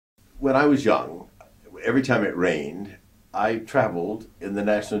When I was young, every time it rained, I traveled in the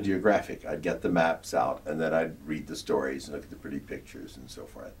National Geographic. I'd get the maps out, and then I'd read the stories and look at the pretty pictures and so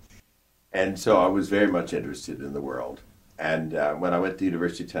forth. And so I was very much interested in the world. And when I went to the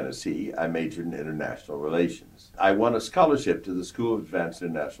University of Tennessee, I majored in international relations. I won a scholarship to the School of Advanced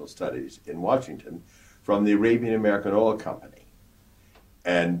International Studies in Washington from the Arabian American Oil Company.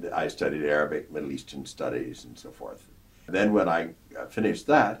 And I studied Arabic, Middle Eastern studies, and so forth. Then when I finished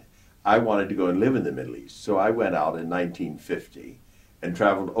that, I wanted to go and live in the Middle East. So I went out in 1950 and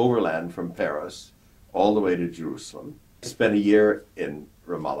traveled overland from Paris all the way to Jerusalem. I spent a year in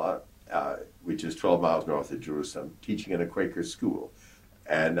Ramallah, which is 12 miles north of Jerusalem, teaching in a Quaker school.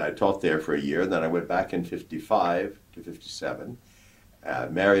 And I taught there for a year, and then I went back in 55 to 57,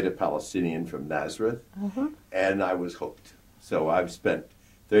 married a Palestinian from Nazareth, and I was hooked. So I've spent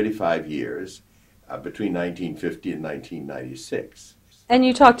 35 years between 1950 and 1996. And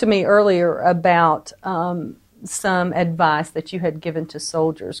you talked to me earlier about some advice that you had given to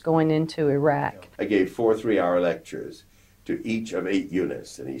soldiers going into Iraq. I gave 4 3-hour lectures to each of 8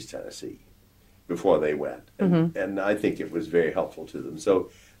 units in East Tennessee before they went. And I think it was very helpful to them. So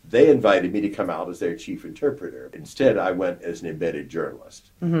they invited me to come out as their chief interpreter. Instead, I went as an embedded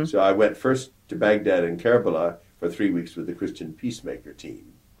journalist. So I went first to Baghdad and Karbala for 3 weeks with the Christian Peacemaker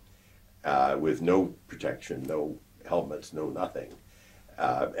team, with no protection, no helmets, no nothing.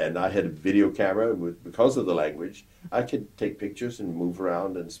 And I had a video camera. Because of the language, I could take pictures and move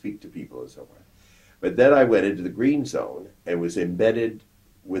around and speak to people and so on. But then I went into the green zone and was embedded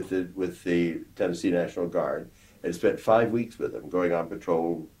with the Tennessee National Guard and spent 5 weeks with them, going on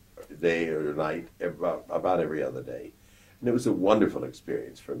patrol day or night, about every other day. And it was a wonderful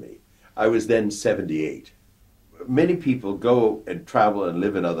experience for me. I was then 78. Many people go and travel and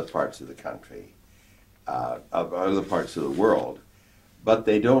live in other parts of the country, other parts of the world, but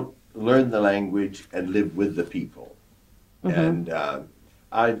they don't learn the language and live with the people. And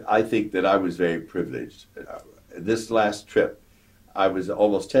I think that I was very privileged. This last trip, I was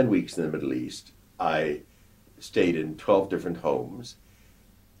almost 10 weeks in the Middle East. I stayed in 12 different homes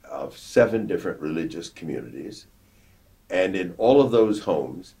of 7 different religious communities. And in all of those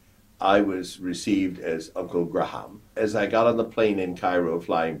homes, I was received as Uncle Graham. As I got on the plane in Cairo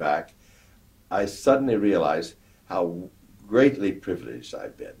flying back, I suddenly realized how greatly privileged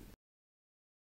I've been.